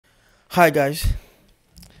Hi guys,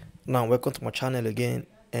 now welcome to my channel again,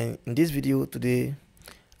 and in this video today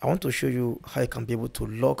I want to show you how you can be able to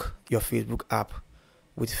lock your Facebook app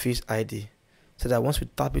with Face ID, so that once you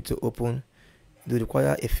tap it to open, it will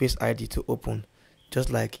require a Face ID to open, just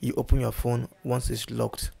like you open your phone once it's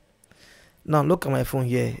locked. Now look at my phone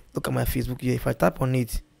here, look at my Facebook here. If I tap on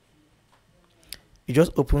it, it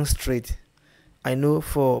just opens straight. I know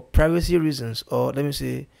for privacy reasons, or let me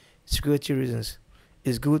say security reasons,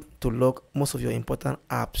 it's good to lock most of your important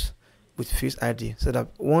apps with Face ID, so that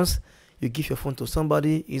once you give your phone to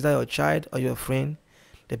somebody, either your child or your friend,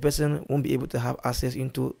 the person won't be able to have access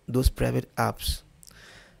into those private apps.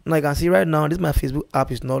 Now you can see right now this my Facebook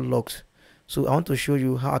app is not locked, so I want to show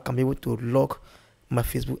you how I can be able to lock my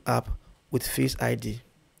Facebook app with Face ID.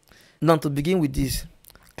 Now to begin with this,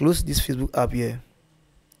 close this Facebook app here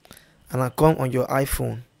and I come on your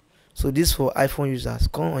iPhone. So this for iPhone users,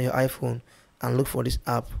 come on your iPhone and look for this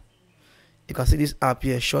app. You can see this app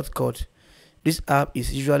here, shortcut. This app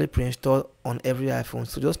is usually pre-installed on every iPhone,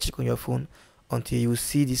 so just check on your phone until you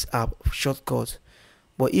see this app, shortcut.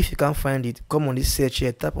 But if you can't find it, come on this search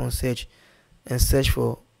here, tap on search and search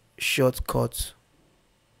for shortcut.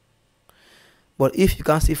 But if you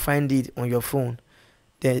can't still find it on your phone,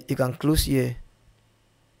 then you can close here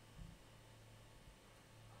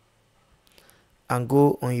and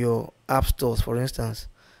go on your app stores, for instance,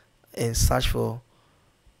 and search for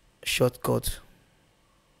shortcut.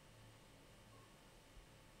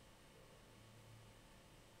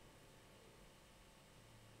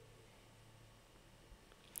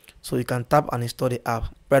 So you can tap and install the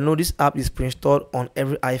app. But I know this app is pre-installed on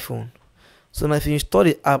every iPhone. So now if you install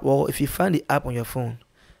the app, or if you find the app on your phone,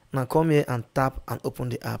 now come here and tap and open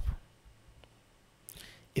the app.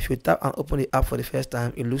 If you tap and open the app for the first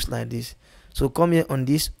time, it looks like this. So come here on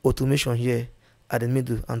this automation here at the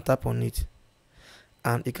middle and tap on it,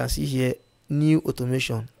 and you can see here new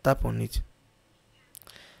automation, tap on it,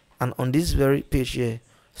 and on this very page here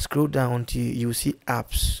scroll down until you see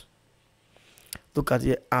apps. Look at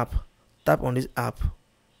the app, tap on this app.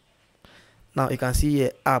 Now you can see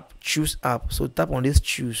here app, choose app, so tap on this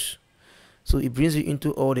choose, so it brings you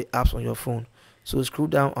into all the apps on your phone. So scroll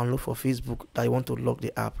down and look for Facebook that you want to lock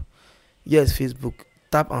the app. Yes, Facebook,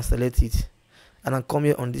 tap and select it, and then come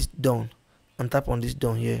here on this done and tap on this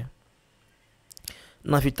done here.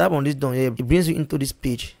 Now if you tap on this done here, it brings you into this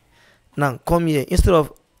page. Now come here, instead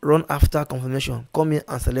of run after confirmation, come here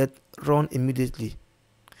and select run immediately,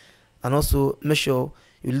 and also make sure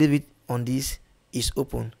you leave it on this is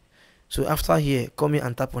open. So after here, come here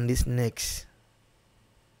and tap on this next,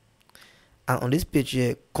 and on this page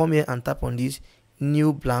here, come here and tap on this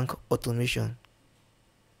new blank automation,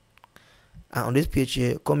 and on this page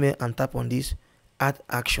here, come here and tap on this add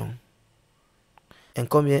action, and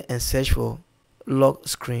come here and search for lock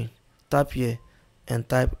screen. Tap here and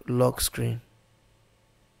type lock screen.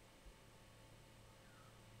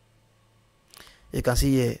 You can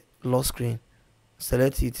see here lock screen,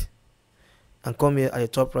 select it and come here at the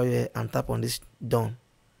top right here and tap on this done.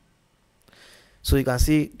 So you can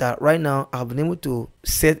see that right now I've been able to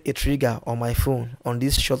set a trigger on my phone on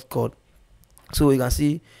this shortcut. So you can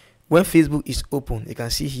see when Facebook is open, you can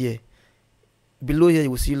see here below here you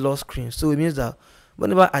will see lock screen. So it means that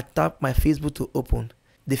whenever I tap my Facebook to open,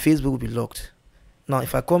 the Facebook will be locked. Now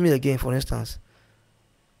if I come here again, for instance,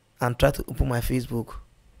 and try to open my Facebook,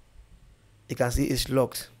 you can see it's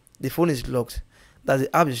locked. The phone is locked, that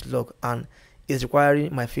the app is locked, and it's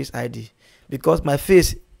requiring my Face ID because my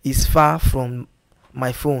face is far from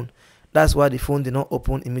my phone. That's why the phone did not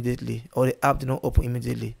open immediately, or the app did not open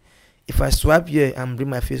immediately. If I swipe here and bring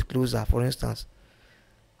my face closer, for instance,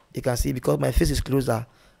 you can see because my face is closer,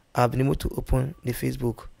 I've been able to open the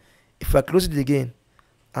Facebook. If I close it again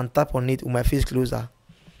and tap on it with my face closer,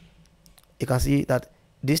 you can see that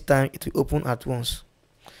this time it will open at once.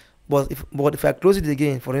 But if I close it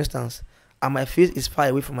again, for instance, and my face is far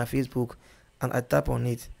away from my Facebook, and I tap on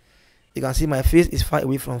it, you can see my face is far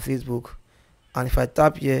away from Facebook. And if I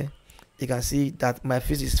tap here, you can see that my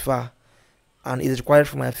face is far, and it is required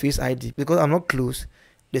for my Face ID. Because I'm not close,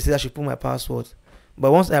 they say I should put my password.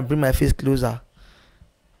 But once I bring my face closer,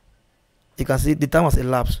 you can see the time has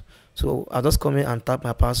elapsed. So I'll just come in and tap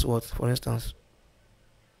my password, for instance.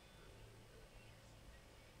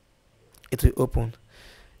 It will open.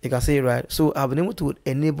 You can see it right. So I've been able to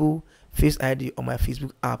enable Face ID on my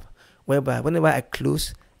Facebook app, whereby whenever I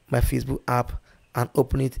close my Facebook app and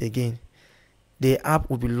open it again, the app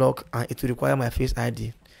will be locked and it will require my Face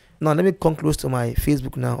ID. Now let me come close to my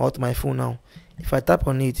Facebook now, or to my phone now. If I tap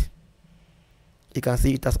on it, you can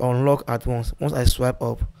see it has unlocked at once. Once I swipe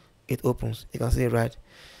up, it opens. You can see it right.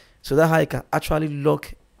 So that's how you can actually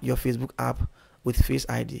lock your Facebook app with Face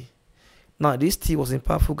ID. Now, this tip was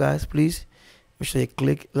impactful, guys. Please make sure you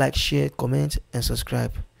click like, share, comment, and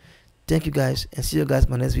subscribe. Thank you, guys, and see you guys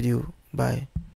in my next video. Bye.